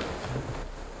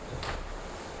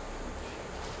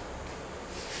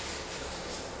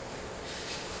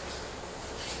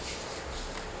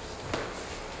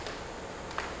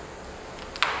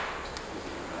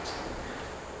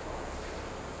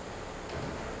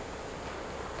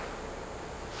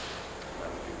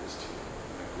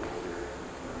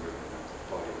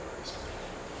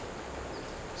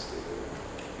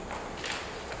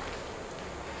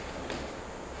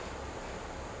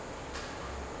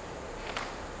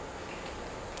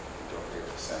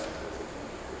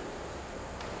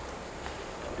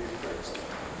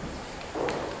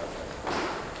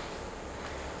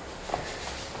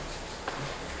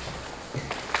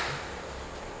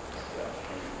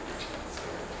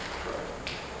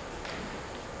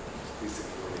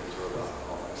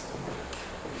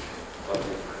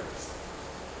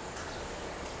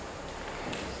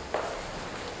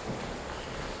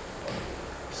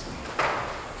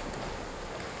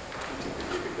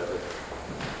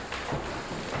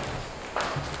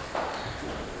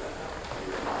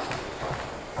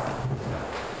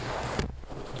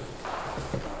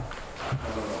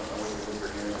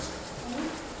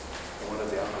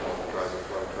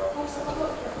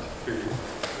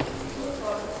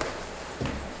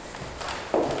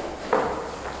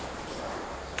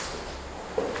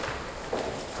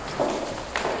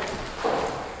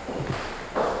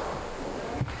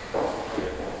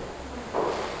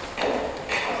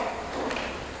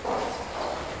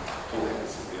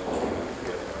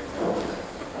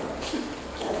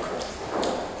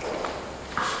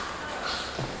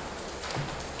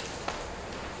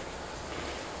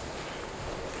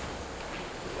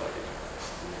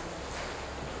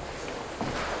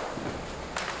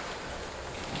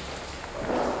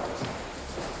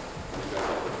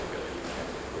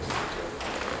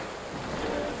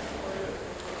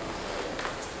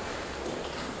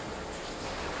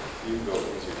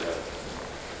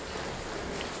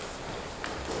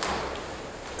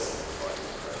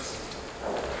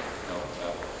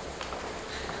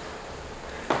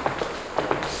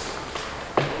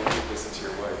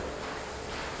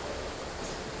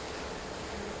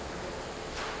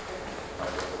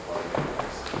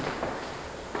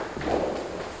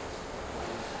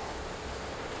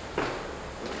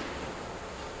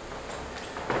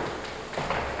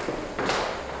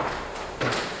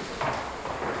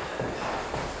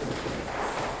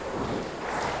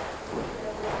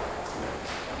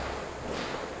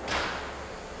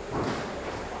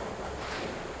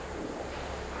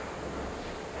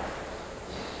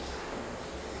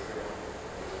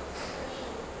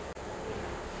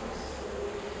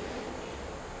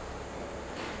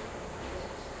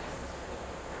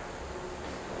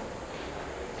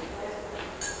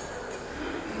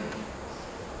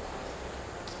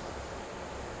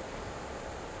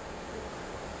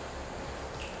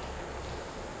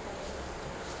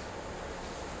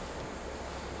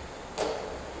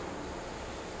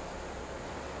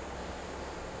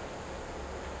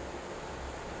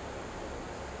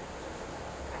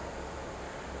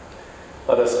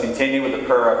 Let us continue with the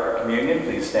prayer after communion.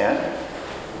 Please stand.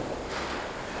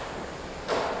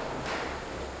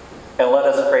 And let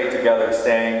us pray together,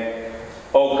 saying,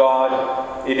 O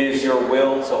God, it is your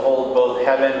will to hold both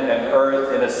heaven and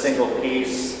earth in a single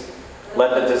piece.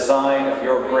 Let the design of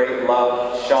your great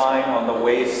love shine on the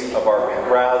waste of our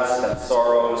wraths and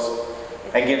sorrows,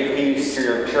 and give peace to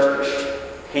your church,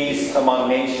 peace among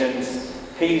nations,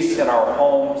 peace in our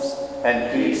homes,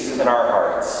 and peace in our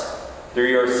hearts. Through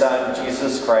your Son,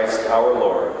 Jesus Christ, our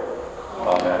Lord.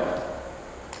 Amen.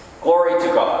 Glory to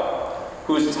God,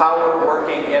 whose power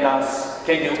working in us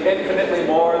can do infinitely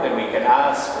more than we can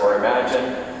ask or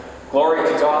imagine. Glory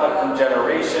to God from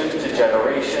generation to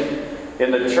generation,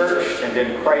 in the church and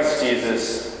in Christ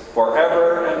Jesus,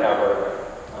 forever and ever.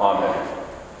 Amen.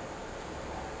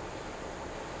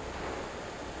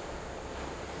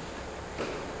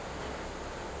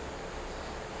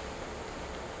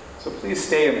 So please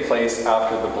stay in place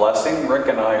after the blessing. Rick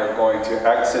and I are going to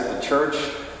exit the church,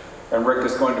 and Rick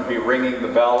is going to be ringing the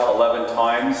bell 11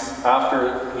 times.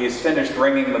 After he's finished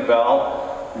ringing the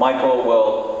bell, Michael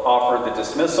will offer the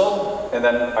dismissal, and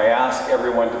then I ask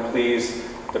everyone to please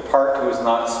depart who is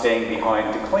not staying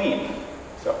behind to clean.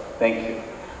 So thank you.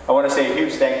 I want to say a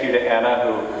huge thank you to Anna,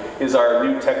 who is our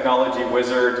new technology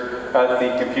wizard at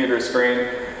the computer screen.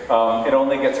 It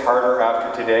only gets harder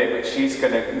after today, but she's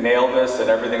going to nail this and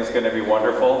everything's going to be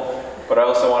wonderful. But I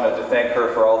also wanted to thank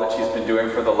her for all that she's been doing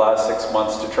for the last 6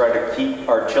 months to try to keep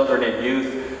our children and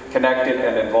youth connected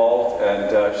and involved.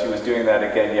 And she was doing that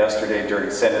again yesterday during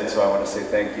Synod, so I want to say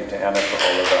thank you to Anna for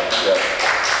all of that.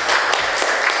 Yes.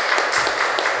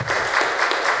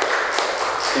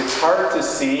 It's hard to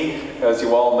see, as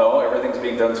you all know, everything's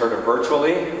being done sort of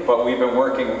virtually, but we've been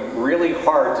working really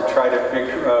hard to try to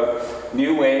figure out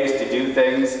new ways to do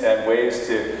things and ways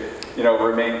to,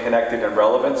 remain connected and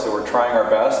relevant, so we're trying our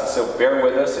best. So bear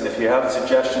with us, and if you have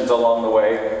suggestions along the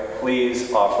way,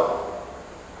 please offer.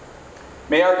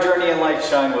 May our journey in life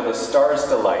shine with a star's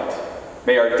delight.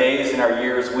 May our days and our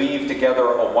years weave together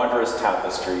a wondrous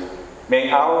tapestry. May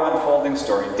our unfolding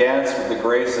story dance with the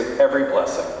grace of every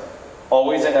blessing.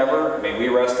 Always and ever, may we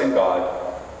rest in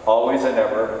God. Always and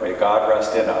ever, may God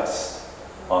rest in us.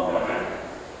 Amen.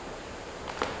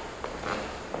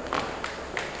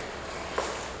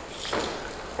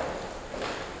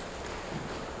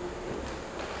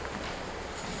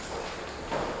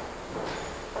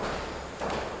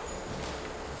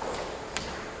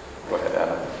 Go ahead,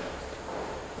 Adam.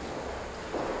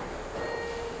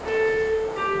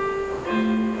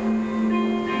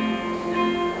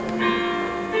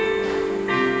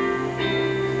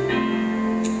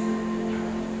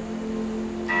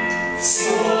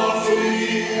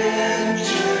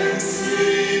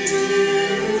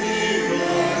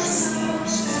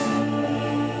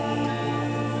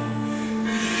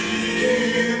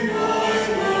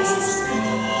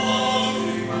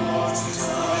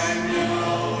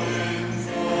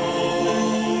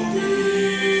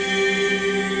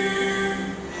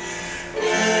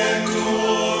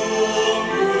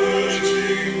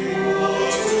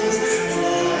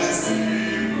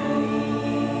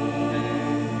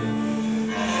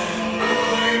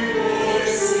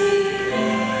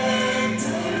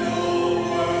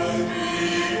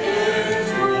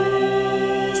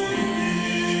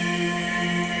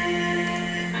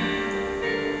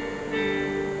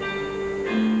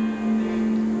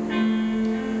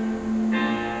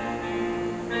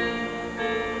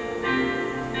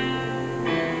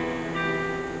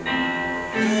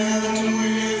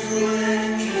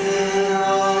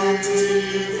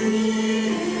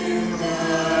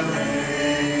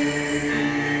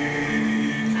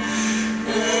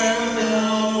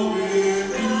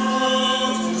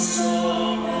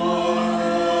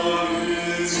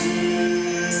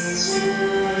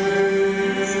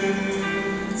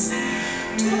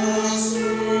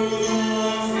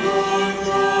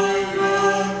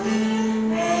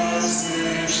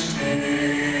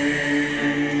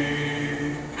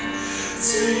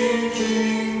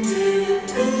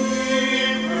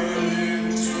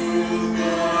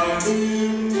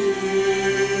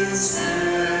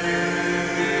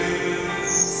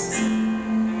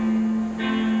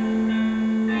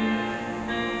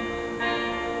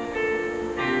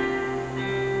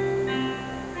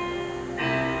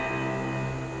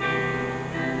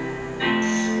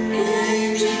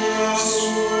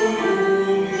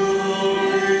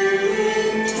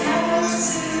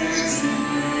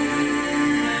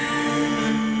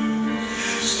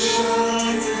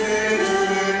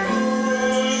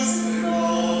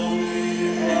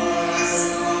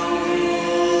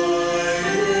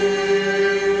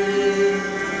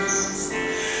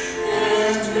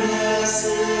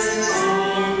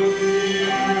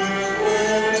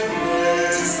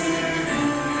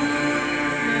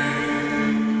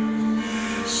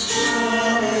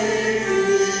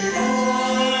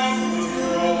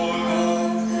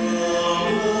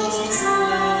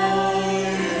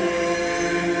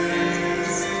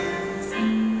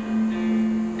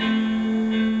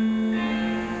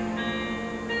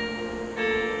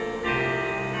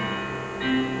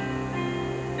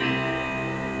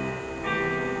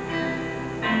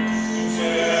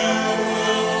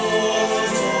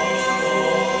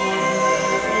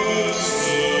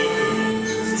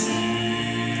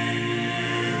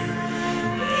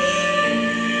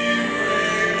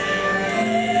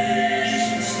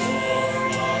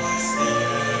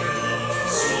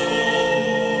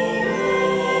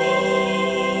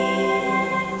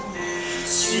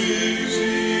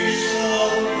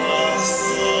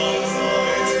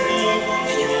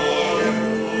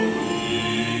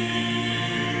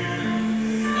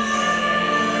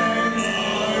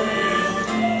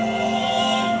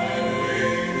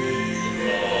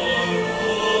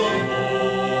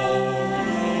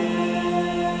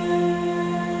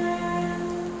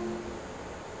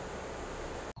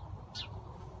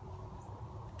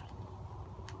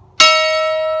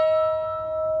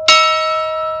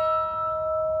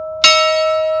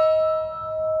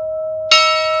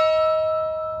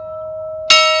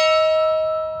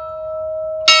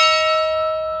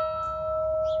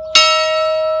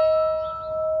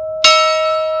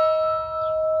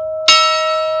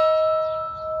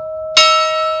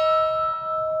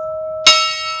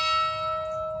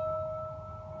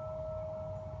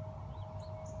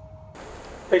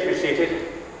 Please be seated.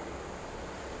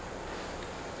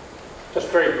 Just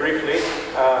very briefly,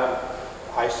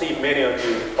 I see many of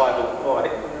you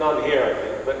none here I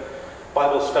think, but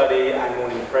Bible study and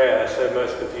morning prayer, so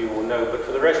most of you will know. But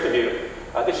for the rest of you,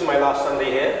 this is my last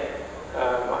Sunday here.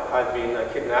 I've been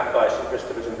kidnapped by St.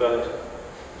 Christopher's in Burlington.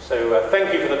 So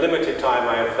thank you for the limited time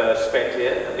I have spent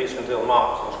here, at least until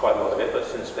March. It was quite a lot of it, but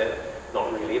since then,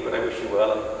 not really. But I wish you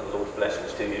well and the Lord's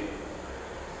blessings to you.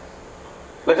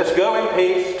 Let us go in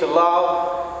peace to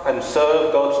love and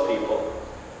serve God's people.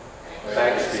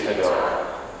 Thanks be to God.